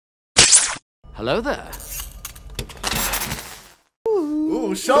Hello there.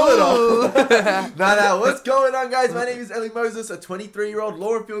 Ooh, show it off. Nah, what's going on, guys? My name is Elie Moses, a 23-year-old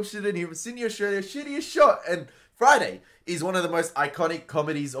law and film student here from Sydney, Australia. Shittiest shot. And Friday is one of the most iconic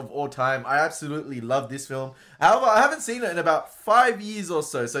comedies of all time. I absolutely love this film. However, I haven't seen it in about 5 years or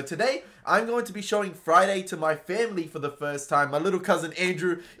so. So today, I'm going to be showing Friday to my family for the first time. My little cousin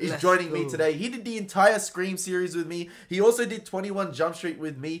Andrew is joining me today. He did the entire Scream series with me. He also did 21 Jump Street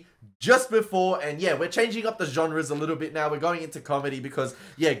with me just before, and yeah, we're changing up the genres a little bit now. We're going into comedy because,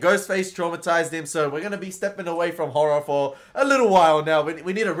 yeah, Ghostface traumatized him, so we're going to be stepping away from horror for a little while now.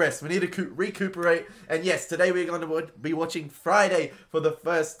 We need a rest. We need to recuperate, and yes, today we're going to be watching Friday for the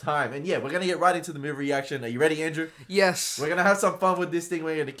first time, and yeah, we're going to get right into the movie reaction. Are you ready, Andrew? Yes. We're going to have some fun with this thing.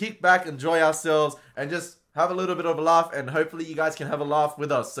 We're going to kick back, enjoy ourselves, and just have a little bit of a laugh, and hopefully you guys can have a laugh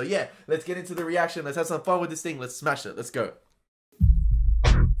with us. So yeah, let's get into the reaction. Let's have some fun with this thing. Let's smash it. Let's go.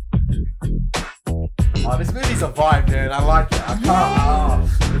 Oh, this movie's a vibe, man. I like it. I can't.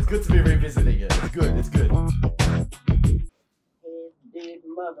 Oh, it's good to be revisiting it. It's good. It's good. Dead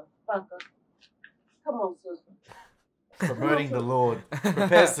motherfucker. Come on, sister. Promoting the Lord.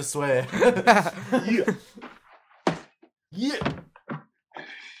 Prepares to swear. Yeah. Yeah.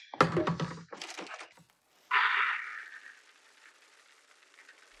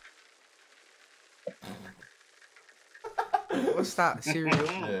 What's that cereal?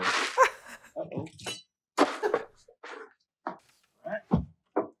 Yeah. Uh-oh.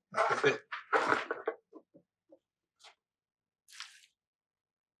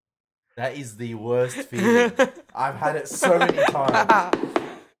 That is the worst feeling. I've had it so many times.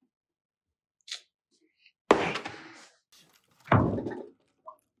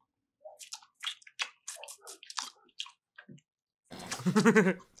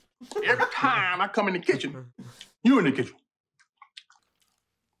 Every time I come in the kitchen, you in the kitchen.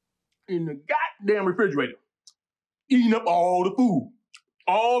 In the goddamn refrigerator. Eating up all the food.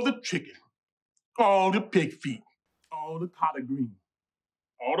 All the chicken. All the pig feet. All the collard greens.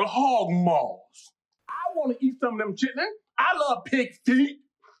 All the hog maws. I want to eat some of them chitlin. I love pig feet.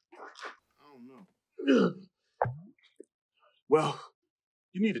 I don't know. Well,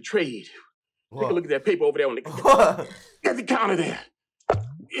 you need a trade. What? Take a look at that paper over there on the What? at the counter there.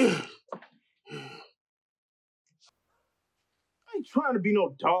 I ain't trying to be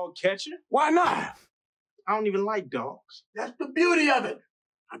no dog catcher. Why not? I don't even like dogs. That's the beauty of it.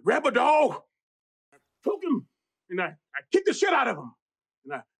 I grab a dog, I poke him, and I kick the shit out of him.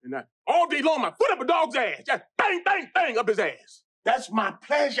 And I all day long, I put up a dog's ass. Just bang, bang, bang up his ass. That's my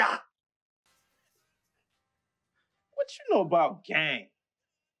pleasure. What you know about gang?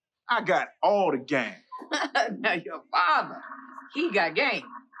 I got all the gang. Now your father, he got game.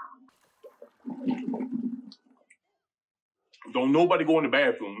 Don't nobody go in the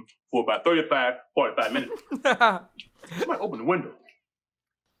bathroom for about 45 minutes. You might open the window.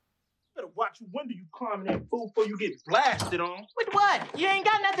 Better watch your window, you climbing that fool before you get blasted on. With what? You ain't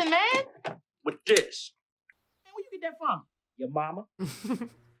got nothing, man. With this. Man, where you get that from? Your mama?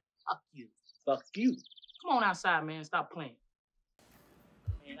 Fuck you. Fuck you. Come on outside, man. Stop playing.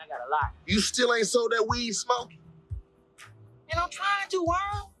 Man, I got a lot. You still ain't sold that weed smoke? And I'm trying to,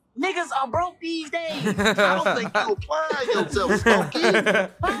 Worm. Niggas are broke these days. I don't think you applying yourself, Smokey.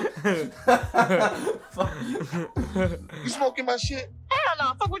 You smoking my shit? Hell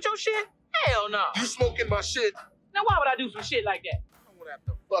no. Fuck with your shit? Hell no. You smoking my shit? Now why would I do some shit like that? I'm gonna have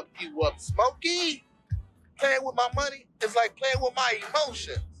to fuck you up, Smokey. Playing with my money is like playing with my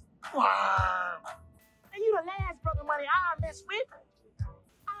emotions. Wow. And you the last brother money I mess with.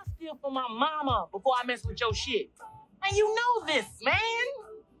 I steal from my mama before I mess with your shit. And you know this, man.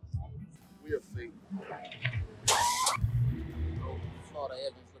 We'll see. Florida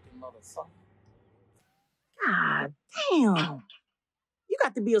Evans looking motherfucker. God damn. You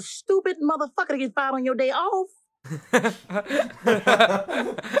got to be a stupid motherfucker to get fired on your day off.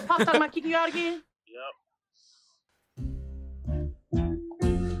 Pops talking about kicking you out again?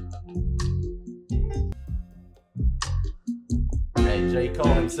 Hey, J.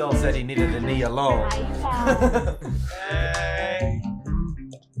 Cole himself said he needed a knee alone. Hey.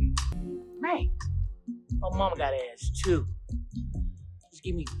 Man, my mama got ass too. Just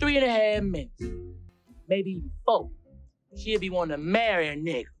give me 3.5 minutes. Maybe even 4. She'll be wanting to marry a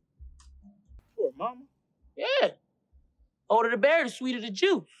nigga. Poor mama. Yeah. Older the berry, the sweeter the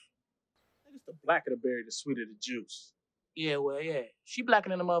juice. It's the blacker the berry, the sweeter the juice. Yeah, well, yeah. She blacker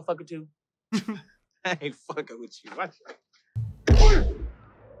than a motherfucker too. I ain't fucking with you. Watch out.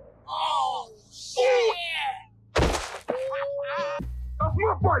 Oh, shit! That's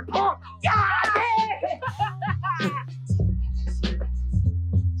my boy, punk!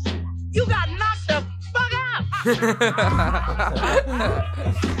 You got knocked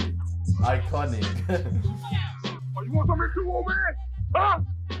Iconic. Oh, you want something too, old man? Huh?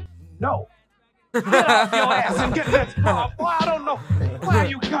 No. Get off your ass and get that straw. Boy, I don't know why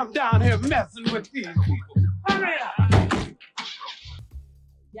you come down here messing with these people. Hurry up.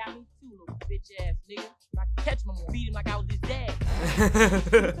 Yeah, me too, little bitch ass nigga. If I catch him, I'm gonna beat him like I was his dad.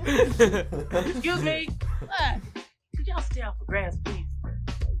 Excuse me. What? Could y'all stay off the grass, please?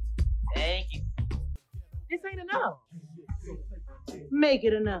 Thank you. This ain't enough. Make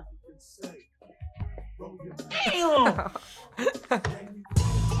it enough. Damn!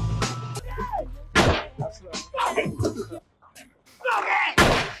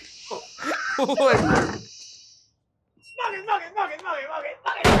 Oh,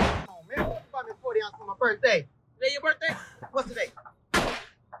 man, fuck me 40 ounces for my birthday. Today your birthday? What's the date?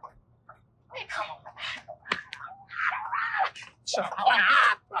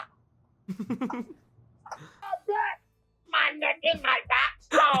 My neck in my back.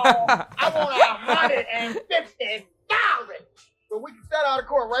 Oh, I want 150,000. Well, we can settle out of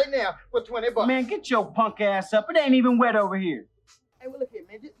court right now for 20 bucks. Man, get your punk ass up. It ain't even wet over here. Hey, well, look here,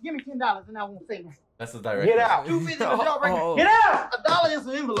 man. Just give me $10 and I won't say nothing. That's the director. Get out. $2.50 in the job right now. Get out! $1 is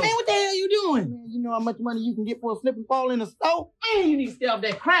an envelope. Man, what the hell you doing? Man, you know how much money you can get for a slip and fall in the store? Man, you need to stay off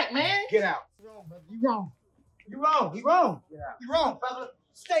that crack, man. Get out. You wrong, brother. You wrong. You wrong. You wrong. You wrong, brother.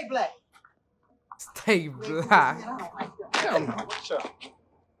 Stay black. Stay black. Hell no. What's up?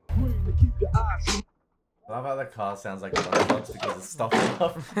 I love how the car sounds like lunchbox because it's stuffed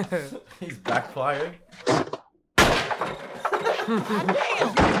up. He's backfiring.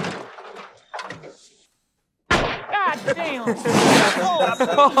 God damn. Oh,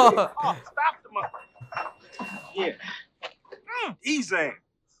 stop the mother. Yeah. Easy.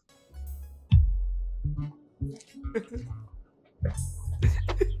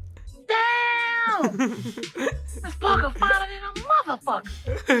 Damn! Miss Parker finer than a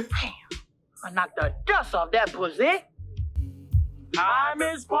motherfucker. Damn. I knocked the dust off that pussy. Hi,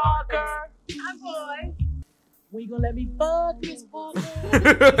 Miss Parker. Hi, boy. When you gonna let me fuck, Miss Parker?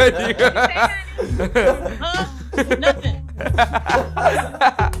 Huh? Nothing.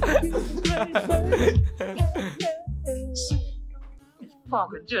 Miss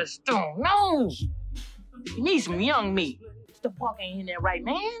Parker just don't know. You need some young meat. Mr. Parker ain't in there right,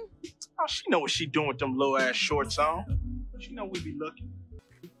 man. Oh, she know what she doing with them low ass shorts on. She know we be looking.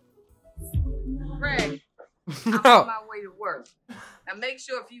 Greg, I'm on my way to work. Now make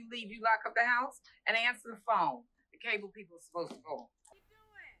sure if you leave, you lock up the house and answer the phone. The cable people are supposed to call. What you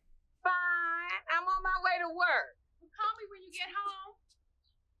doing? Fine. I'm on my way to work. Call me when you get home.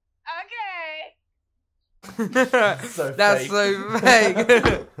 Okay. So That's fake. so fake.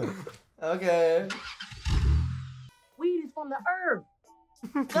 Okay. Weed is from the earth.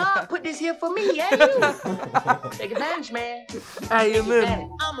 God put this here for me, and you. Take advantage, man. Hey, you live.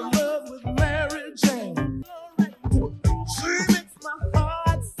 I'm in love with Mary Jane. She makes my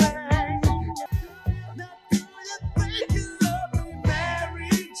heart sing. Now do you think you love me,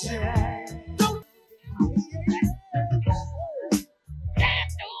 Mary Jane? Don't.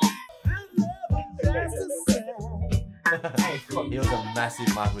 He was a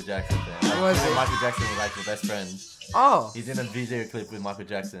massive Michael Jackson fan. Like, Was him and he? Michael Jackson were like the best friends. Oh. He's in a video clip with Michael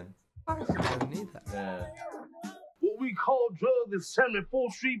Jackson. I don't need that. Yeah. What we call drugs is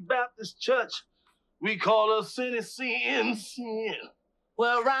 74th Street Baptist Church. We call us sin.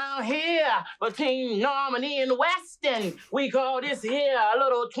 Well, around here, between Normandy and Weston, we call this here a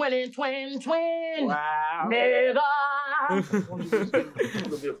little twin. Wow. Nigga. A little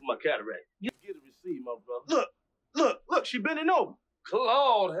bit for my cataract. You get a receipt, my brother. Look, she bending over.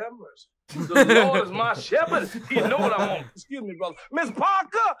 Lord have mercy. The Lord is my shepherd. He know what I want. Excuse me, brother. Miss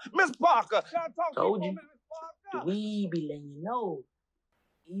Parker. Told you. We be letting you know.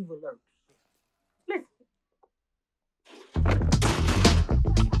 Evil lurks.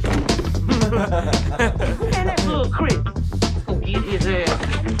 Man, that little Chris. Gonna get his ass.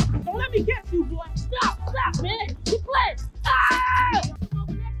 Don't let me get you, boy. Stop, man. You play. Ah!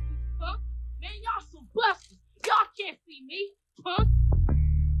 Huh? Man, y'all some busters. Y'all can't see me. Huh?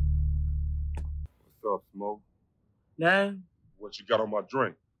 What's up, Smoke? None. What you got on my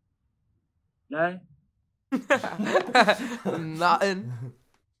drink? None. Nothing.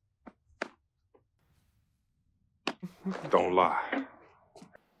 Don't lie.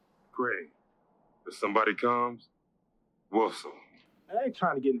 Greg, if somebody comes, what's up? I ain't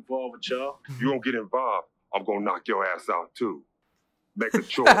trying to get involved with y'all. You won't get involved, I'm gonna knock your ass out too. Make a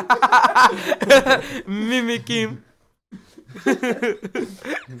choice. Mimic him.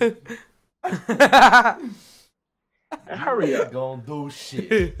 Hurry up. Gonna do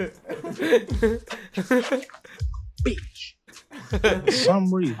shit. Bitch. For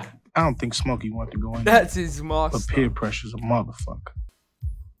some reason, I don't think Smokey wanted to go in there. That's his master. But peer pressure's a motherfucker.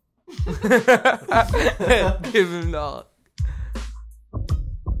 Give him that.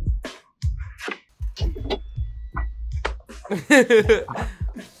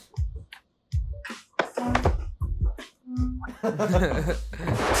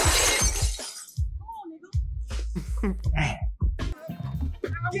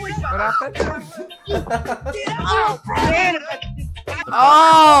 What happened?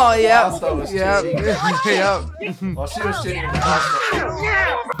 Oh, yeah. Last time was Yep. cheating. Yep. Oh, she was cheating.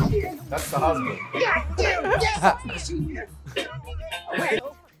 That's the husband.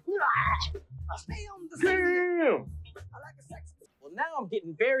 Damn. Well, now I'm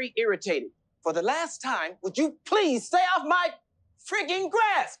getting very irritated. For the last time, would you please stay off my frigging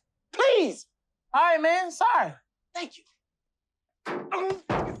grass? Please. All right, man. Sorry. Thank you.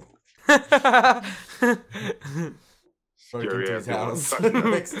 Broke into his Scary house. ass.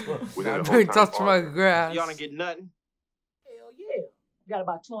 Next door. We got a whole Don't time touch party. my grass. Y'all don't get nothing. Hell yeah. You got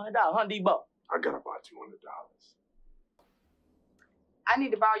about $200, huh, D-Bo? I got about $200. I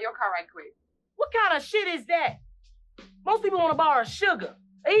need to borrow your car right quick. What kind of shit is that? Most people want to borrow sugar,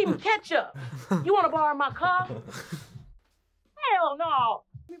 or even ketchup. You want to borrow my car? Hell no.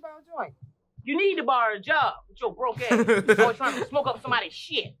 Let me borrow a joint. You need to borrow a job with your broke ass. You're always trying to smoke up somebody's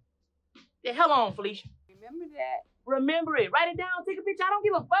shit. The hell on, Felicia. Remember that. Remember it. Write it down. Take a picture. I don't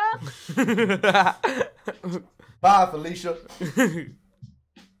give a fuck. Bye, Felicia.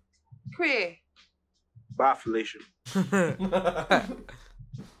 Chris. Bye, Felicia.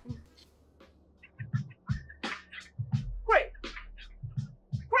 Craig.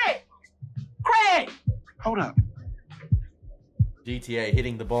 Craig. Craig. Hold up. GTA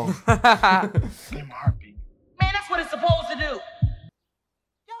hitting the bomb. Damn heartbeat. Man, that's what it's supposed to do.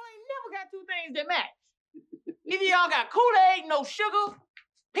 Y'all ain't never got two things that match. Either y'all got Kool-Aid, no sugar,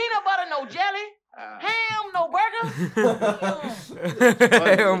 peanut butter, no jelly, ham, no burger.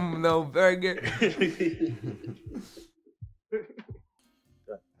 Ham, no burger.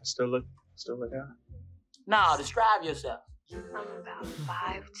 Still look out. Nah, describe yourself. I'm about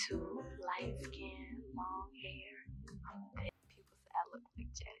 5'2", light skin, long hair. I'm thick. People say I look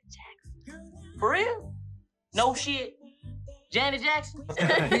like Janet Jackson. For real? No shit. Janet Jackson?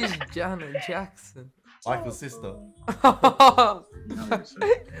 He's Janet Jackson. Michael's sister. Everybody,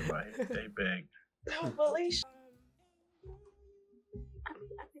 they beg. No, Felicia.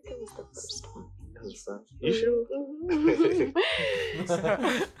 I think it was the first one. That was fun. You sure?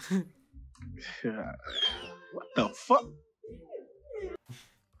 Yeah. What the fuck?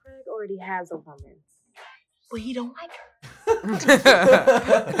 Craig already has a woman. Well, he don't like her.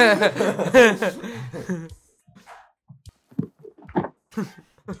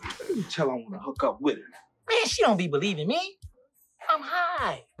 You tell I want to hook up with her. Man, she don't be believing me. I'm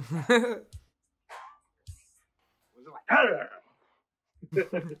high.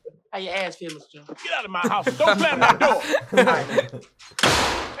 How your ass feel, Mr. Jones? Get out of my house. Don't slam that door.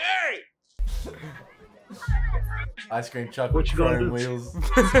 Hey! Ice cream truck What with you gonna chrome do? wheels.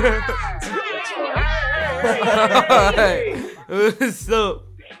 What's up?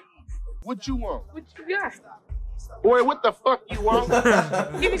 What you want? What you got? Boy, what the fuck you want?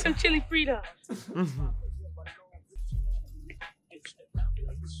 Give me some chili Fritos.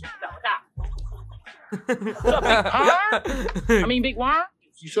 What's up, Big Pine? I mean, Big Wine?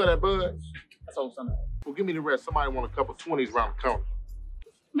 You saw that bud? I sold some of that. Well, give me the rest. Somebody want a couple 20s around the corner.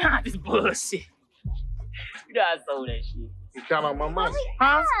 Nah, this bullshit. You know I sold that shit. You count on my money.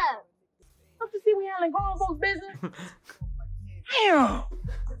 Huh? Don't you see we handling grown folks' business? Damn.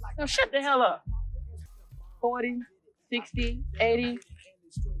 Now shut the hell up. 40, 60, 80,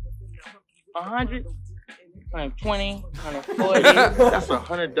 100, 120, 140. That's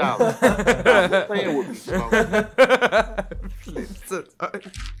 $100. Stop playing with me, Smoke.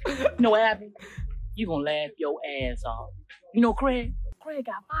 You know what happened? You gonna laugh your ass off. You know Craig? Craig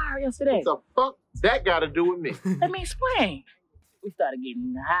got fired yesterday. What the fuck that got to do with me? Let me explain. We started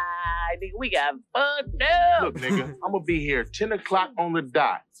getting high, nigga. We got fucked up. Look, nigga, I'm gonna be here 10 o'clock on the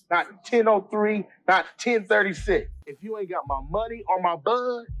dot. Not 10:03, not 10:36. If you ain't got my money or my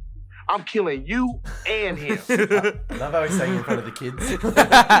bud, I'm killing you and him. I love how he's saying in front of the kids.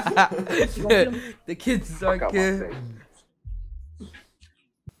 The kids Fuck are out my good. face.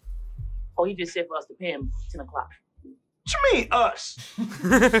 Oh, he just said for us to pay him 10 o'clock. What you mean, us?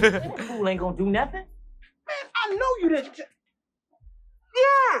 That fool ain't gonna do nothing. Man, I know you didn't.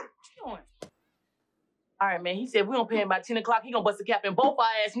 Yeah. What you doing? All right, man. He said if we don't pay him by 10 o'clock, he gonna bust a cap in both our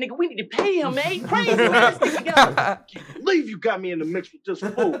ass, nigga. We need to pay him, man. He crazy, man. Let's get together. I can't believe you got me in the mix with this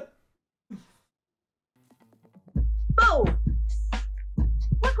fool. Boo!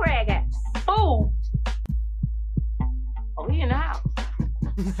 What Craig at? Fool. Oh, he in the house.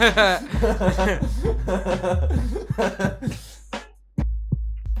 Who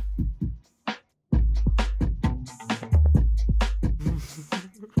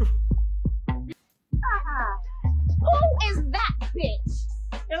is that bitch?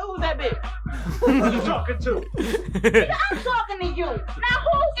 Yeah, who's that bitch? Who you talking to? Nigga, I'm talking to you. Now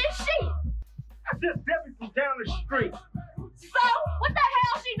who is she? This Debbie from down the street. So, what the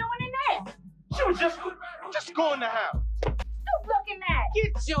hell she doing in there? She was just go in the house. Who's looking at?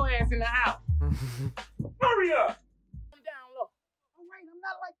 Get your ass in the house. Hurry up. Come down low. All right, I'm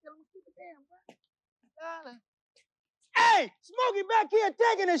not like that. I'm keep it down, bro. Hey, Smokey back here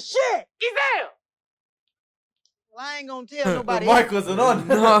taking a shit. Get down. Well, I ain't gonna tell nobody. The mic wasn't on.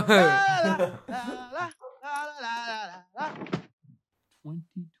 No.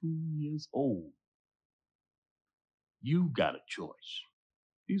 22 years old. You got a choice.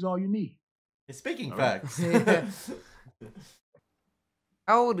 These all you need. He's speaking All right. facts. Yeah.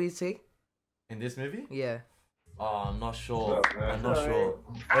 How old is he? In this movie? Yeah. Oh, I'm not sure. What's up, man? I'm not sure.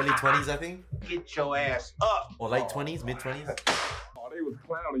 Early 20s, I think. Get your ass up. Or late 20s, mid 20s. Oh, they was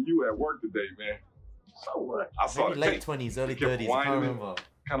clowning you at work today, man. So what? I saw Maybe the late tape. 20s, early You kept 30s. I whining can't and remember.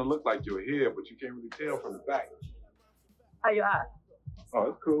 Kind of looked like your head, but you can't really tell from the back. How you eye? Oh,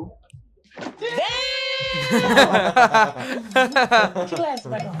 it's cool. Damn! Put your glasses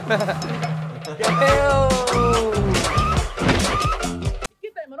back on.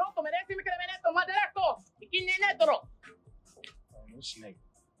 Quita el moroco, me decime que le ven esto más directo. ¿Y quién es esto? Oh, this nigga.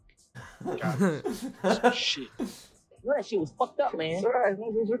 God, shit. Well, that shit was fucked up, man. It's all right.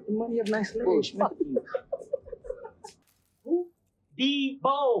 Don't just rip the money up nice and Bull, rich. fuck you. Who?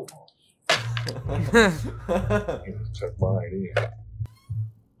 Debo. Check mine in.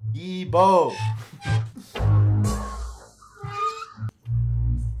 Ebo.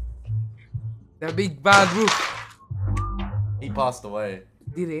 The big bad roof. He passed away.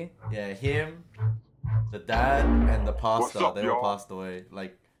 Did he? Yeah, him, the dad, and the pastor. What's up, they all y'all? passed away.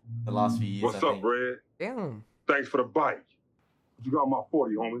 Like the last few years. What's I up, think. Red? Damn. Thanks for the bike. You got my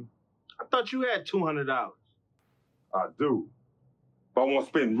 40, homie. I thought you had $200. I do. But I won't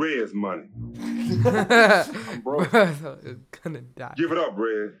spend Red's money. I'm broke. Gonna die. Give it up,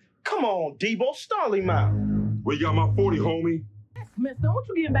 Red. Come on, Debo. Stall him out. Where you got my 40, homie? Mister, won't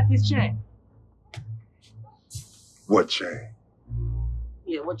you give him back his chain? What chain?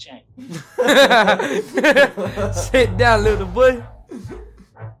 Yeah, what chain? Sit down, little boy.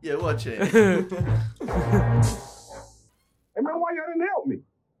 Yeah, watch it. Hey, man, why y'all didn't help me?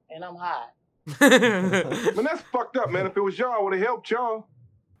 And I'm high. Man, that's fucked up, man. If it was y'all, I would have helped y'all.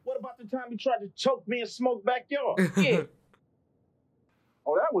 What about the time you tried to choke me in Smoke's backyard? Yeah.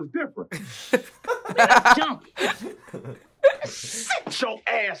 Oh, that was different. That's junkie. Sit your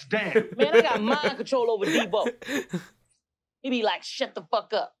ass down. Man, I got mind control over Debo. He be like, shut the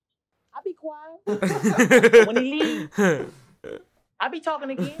fuck up. I be quiet. When he leave, I be talking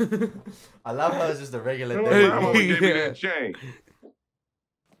again. I love how it's just a regular Man, day. my mama gave me that chain.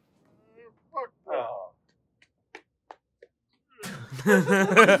 Oh.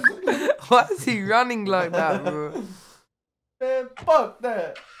 Why is he running like that, bro? Man, fuck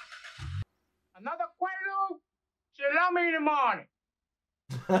that. Another question? She'll love me in the morning.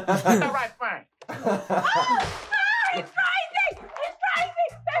 That's all right, fine. It's crazy! It's crazy!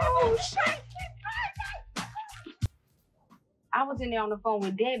 Oh, shit! It's crazy! I was in there on the phone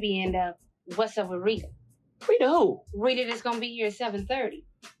with Debbie and what's up with Rita? Rita who? Rita that's gonna be here at 7:30.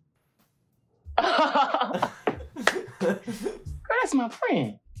 Girl, that's my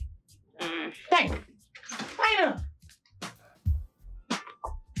friend. Thank you. Rita!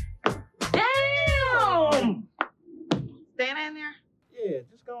 Damn! Stand in there. Yeah,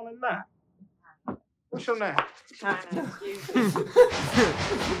 just go on and knock. What's your name? China.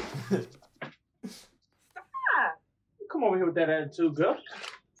 Come over here with that attitude, girl.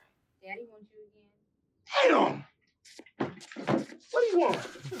 Daddy wants you again. Damn! What do you want?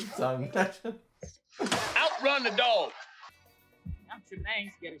 Tongue action. Outrun the dog. I'm tripping. I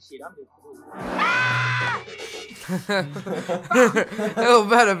ain't scared of shit. I'm just It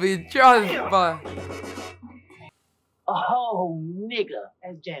better be transpired. Oh, nigga.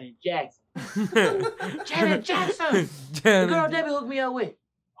 That's Janet Jackson. Janet Jackson! The Janet. girl Debbie hooked me up with.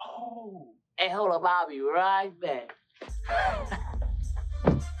 Oh. Hey, hold up. I'll be right back. Hey,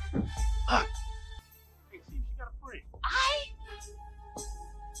 see if she got a friend.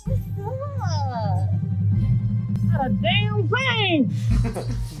 What's up? mean?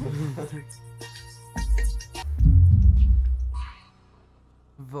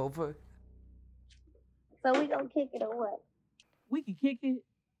 Volvo. So we gonna kick it or what? We can kick it,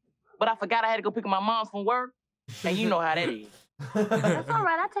 but I forgot I had to go pick up my mom from work, and you know how that is. That's all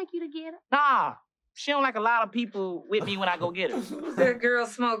right. I'll take you to get her. Nah, she don't like a lot of people with me when I go get her. Who's that girl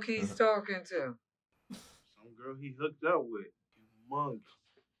Smokey's talking to? Some girl he hooked up with. Humongous.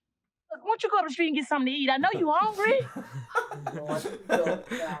 Look, why don't you go up the street and get something to eat? I know you hungry. What's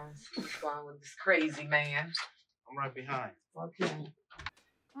wrong with this crazy man? I'm right behind. Okay.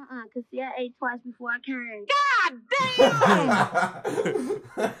 Cause see, I ate twice before I came. God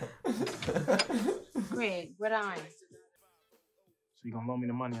damn! Greg, what are you? So you gonna loan me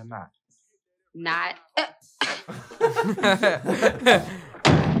the money or not? Not.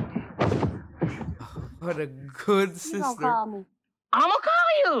 What a good You sister. gonna call me? I'm gonna call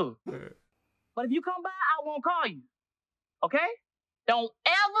you. But if you come by, I won't call you. Okay? Don't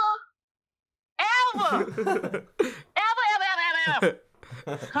ever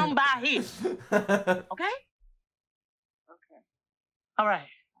come by here. Okay? Okay. All right.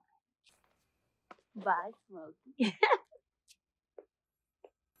 Bye, Smokey.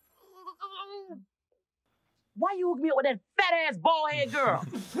 Why you hook me up with that fat ass bald head girl?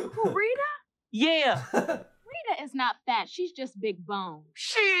 Who, Rita? Yeah. Rita is not fat. She's just big bone.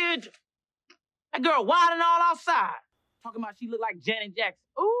 Shit. That girl wild and all outside. Talking about she look like Janet Jackson.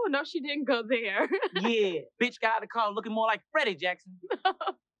 Oh, no, she didn't go there. Yeah. Bitch got out of the car looking more like Freddie Jackson.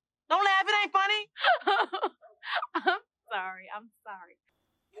 Don't laugh, it ain't funny. I'm sorry.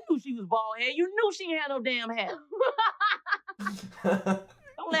 You knew she was bald head. You knew she ain't had no damn hair.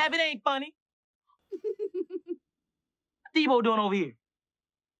 Don't laugh, it ain't funny. What's Debo doing over here?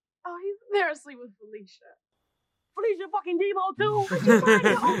 Oh, he's there asleep with Felicia. Felicia fucking Debo too?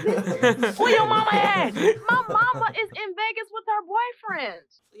 Where your mama at? My mama is in Vegas with her boyfriend.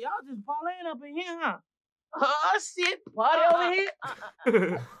 So y'all just parlaying up in here, huh? Oh, shit. Party over here?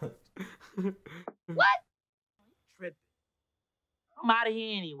 What? Tripping. I'm out of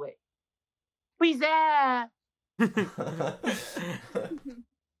here anyway. Peace out.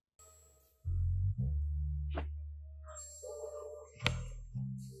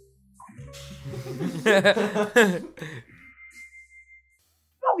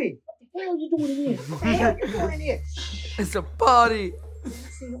 Smokey, what the hell you doing in here? What the hell you doing in here? It's a party. I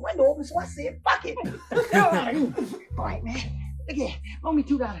seen the window open, so I said, fuck it. Get the hell out of here. All right, man. Look here. Loan me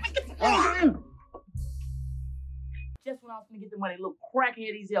 $2. Just when I was gonna get the money, little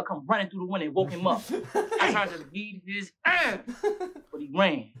crackhead Ezel come running through the window and woke him up. I tried to beat his ass, but he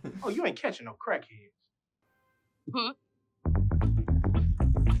ran. Oh, you ain't catching no crackheads. Huh?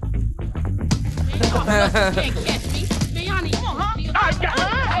 You can't catch me. Man, y'all need to Come on, huh? deal. All right,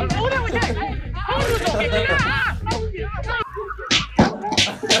 hey, who that was that? Who was that?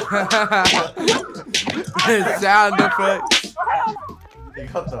 Sound effects. You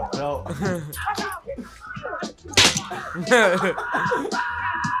got the belt.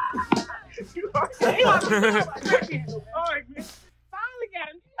 Finally got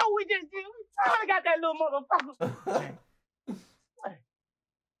him. You know we just did. We finally got that little motherfucker. What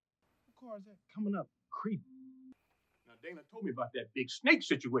car is that coming up? Creepy. Now, Dana told me about that big snake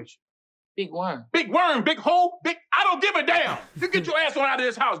situation. Big worm. Big worm, big hole, big... I don't give a damn. You get your ass on out of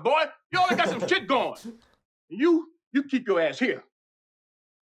this house, boy. You already got some shit going. And you keep your ass here.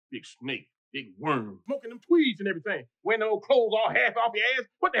 Big snake, big worm. Smoking them tweeds and everything. Wearing those clothes all half off your ass.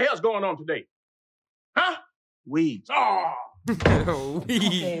 What the hell's going on today? Huh? Weeds. Oh!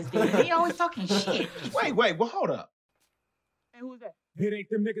 Weed. He always talking shit. Wait, well, hold up. Hey, who's that? It ain't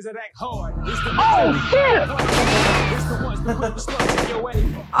them niggas that act hard. It's the Oh, shit! It's the ones that put the slugs in your way.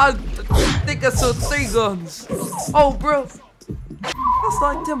 I think I saw 3 guns. Oh, bro. That's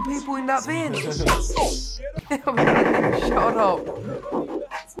like them people in that van. Shut up.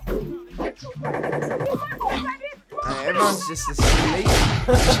 Everyone's just asleep.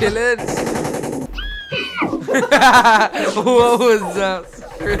 Chilling. What was that?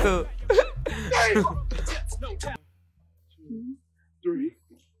 Screw. 3.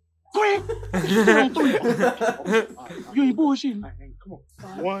 Quick! You ain't bullshitting. Come on.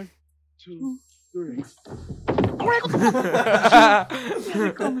 1, 2, 3. Quick!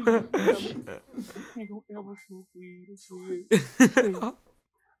 Ain't gonna ever smoke weed again.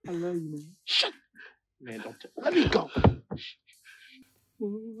 I love you, man. Shut. Man, don't tell. Let me go.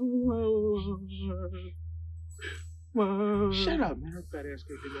 Shut up, man. Her fat ass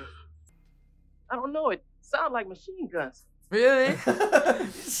can't do that. I don't know. It sounds like machine guns. Really?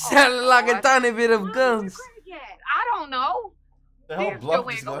 Sounded like a tiny bit of guns. I don't know. The whole block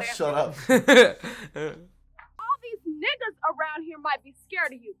just got shut up. All these niggas around here might be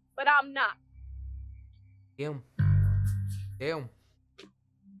scared of you, but I'm not. Damn. Damn.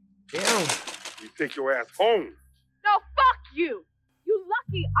 Damn. You take your ass home. No, fuck you. You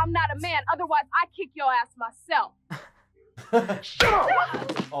lucky I'm not a man, otherwise I kick your ass myself. Shut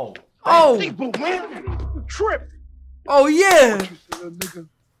up! Oh. Oh. People, man. You tripped. Oh, yeah. Man,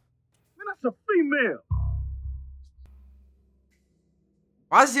 that's a female.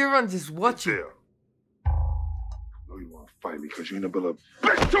 Why is everyone just watching? No, you want to fight me because you ain't a little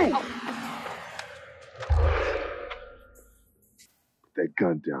bitch too. Put that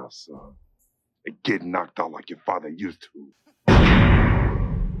gun down, son. And get knocked out like your father used to.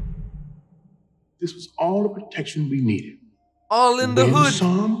 This was all the protection we needed. All in the Win hood.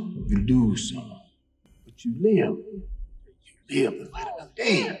 some, you lose some. But you live. You live to fight another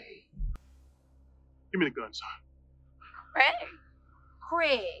day. Give me the gun, son.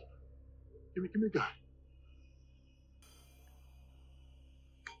 Craig. Give me the gun.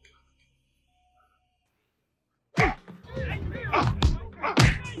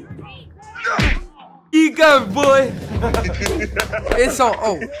 You go, boy. It's on.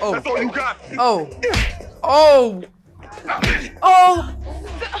 Oh. That's all you got. Oh. Oh. Oh.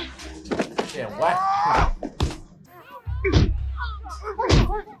 Yeah, what?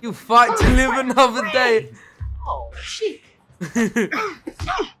 You fight to live another day. Oh, shit.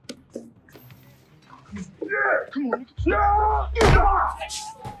 Come on.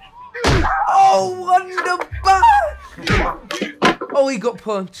 Oh, on the back. Oh, he got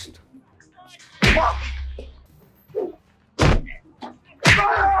punched.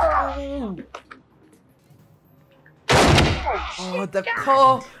 Oh, the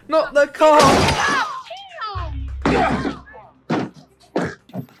car. Not the car. No.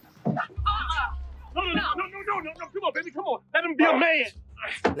 Come on, baby. Come on. Let him be a man.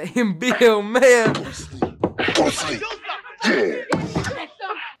 Let him be a man. Go to sleep. Yeah.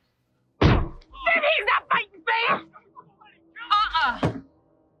 He's not fighting fair.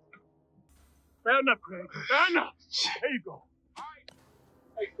 Fair enough, Craig. Fair enough. There you go.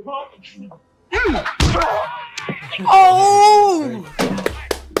 Hey, come on. Oh!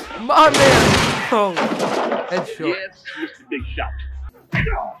 My man. Oh, headshot. Yes, Mr. Big Shot.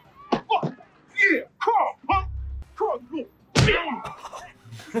 Yeah, come on, punk. Come on, good.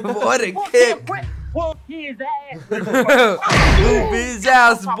 What a kick. Whoop his ass. Whoop his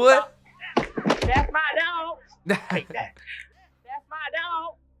ass, boy. That's my dog. That's my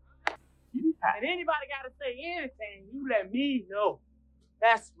dog. And anybody got to say anything, you let me know.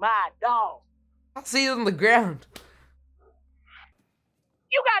 That's my dog. I see it on the ground.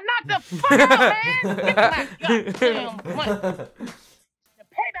 You got knocked the fuck out, man. Get my goddamn money. The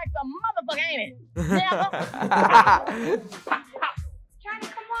payback's a motherfucker, ain't it? Never. Johnny,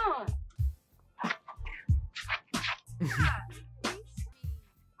 come on.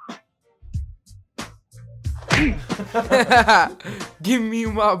 Give me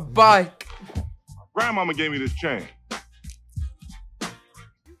my bike. Grandmama gave me this chain.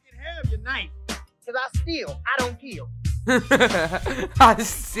 You can have your knife. Cause I steal, I don't kill. I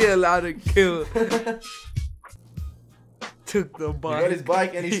still out of kill. Took the He bike. got his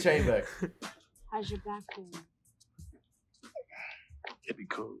bike and his chain back. How's your back feeling? It'd be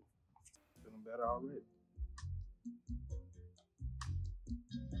cool. Feeling better already.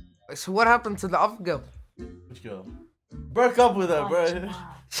 So what happened to the other girl? Which girl? Broke up with her, bro.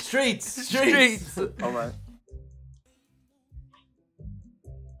 Streets. All right.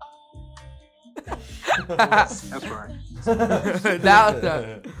 That's right.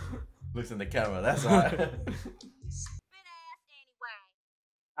 That. Looks in the camera, that's alright.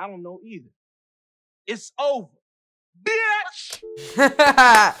 I don't know either. It's over. Bitch!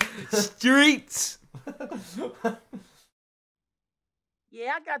 Streets.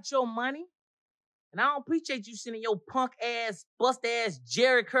 Yeah, I got your money. And I don't appreciate you sending your punk ass, bust ass,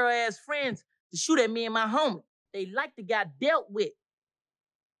 Jerry Curl ass friends to shoot at me and my homie. They like the guy dealt with.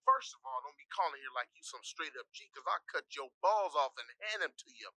 First of all, don't be calling here like you some straight up G, cause I'll cut your balls off and hand them to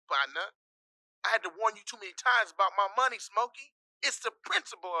you, partner. I had to warn you too many times about my money, Smokey. It's the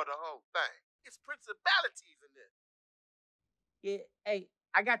principle of the whole thing. It's principalities in this. Yeah, hey,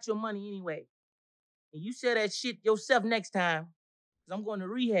 I got your money anyway. And you say that shit yourself next time, cause I'm going to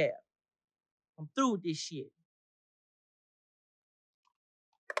rehab. I'm through with this shit.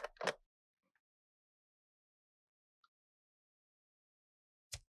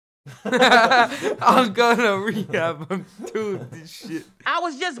 I'm gonna rehab him too. This shit. I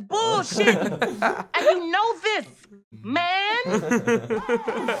was just bullshitting. And you know this, man.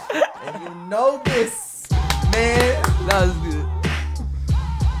 And you know this, man. That was good.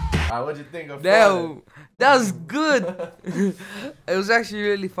 Alright, what'd you think of That Friday? That was good. It was actually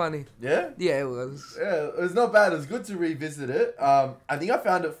really funny. Yeah? Yeah, it was. Yeah, it was not bad. It was good to revisit it. I think I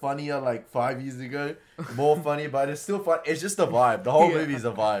found it funnier like 5 years ago. More funny, but it's still fun. It's just a vibe. The whole movie's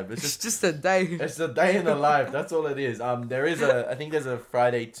a vibe. It's just a day. It's a day in the life. That's all it is. There is I think there's a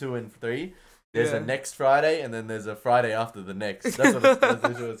Friday 2 and 3. There's a next Friday, and then there's a Friday after the next. That's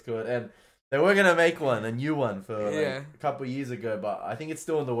what it's called. And they were gonna make a new one for a couple of years ago, but I think it's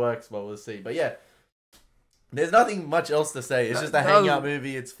still in the works. But we'll see. But yeah, there's nothing much else to say. It's just a hangout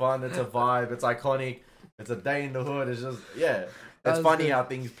movie. It's fun. It's a vibe. It's iconic. It's a day in the hood. It's just It's funny how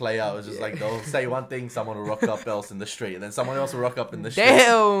things play out. It's just like they'll say one thing, someone will rock up else in the street, and then someone else will rock up in the street.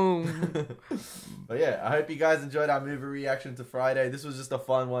 Damn. But yeah, I hope you guys enjoyed our movie reaction to Friday. This was just a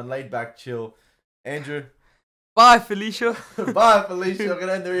fun one, laid back, chill. Andrew. Bye, Felicia. Bye, Felicia. I'm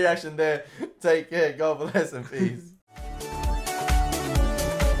gonna end the reaction there. Take care. God bless and peace.